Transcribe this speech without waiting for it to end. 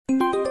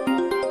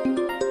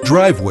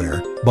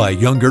Drivewear by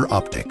Younger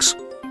Optics,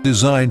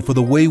 designed for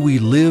the way we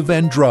live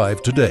and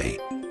drive today.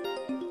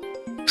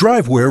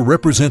 Drivewear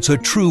represents a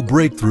true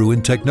breakthrough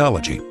in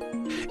technology.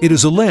 It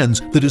is a lens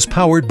that is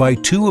powered by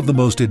two of the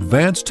most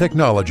advanced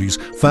technologies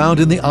found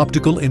in the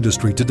optical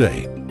industry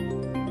today.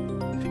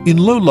 In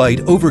low-light,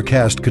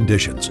 overcast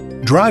conditions,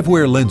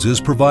 Drivewear lenses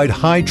provide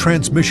high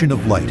transmission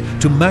of light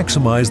to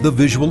maximize the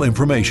visual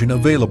information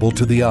available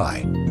to the eye.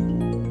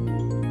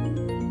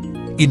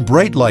 In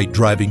bright light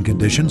driving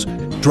conditions,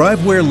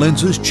 Drivewear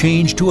lenses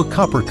change to a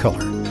copper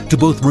color to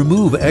both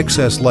remove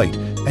excess light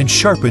and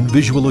sharpen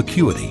visual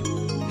acuity.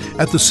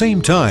 At the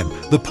same time,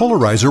 the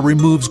polarizer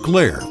removes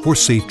glare for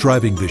safe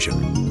driving vision.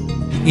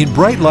 In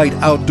bright light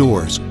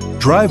outdoors,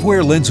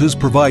 Drivewear lenses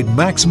provide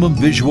maximum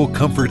visual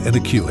comfort and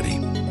acuity.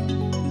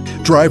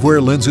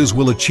 Drivewear lenses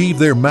will achieve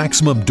their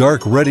maximum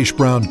dark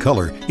reddish-brown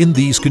color in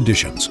these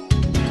conditions.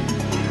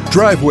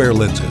 Drivewear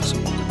lenses,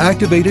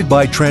 activated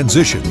by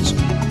transitions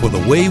for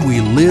the way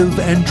we live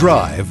and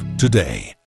drive today.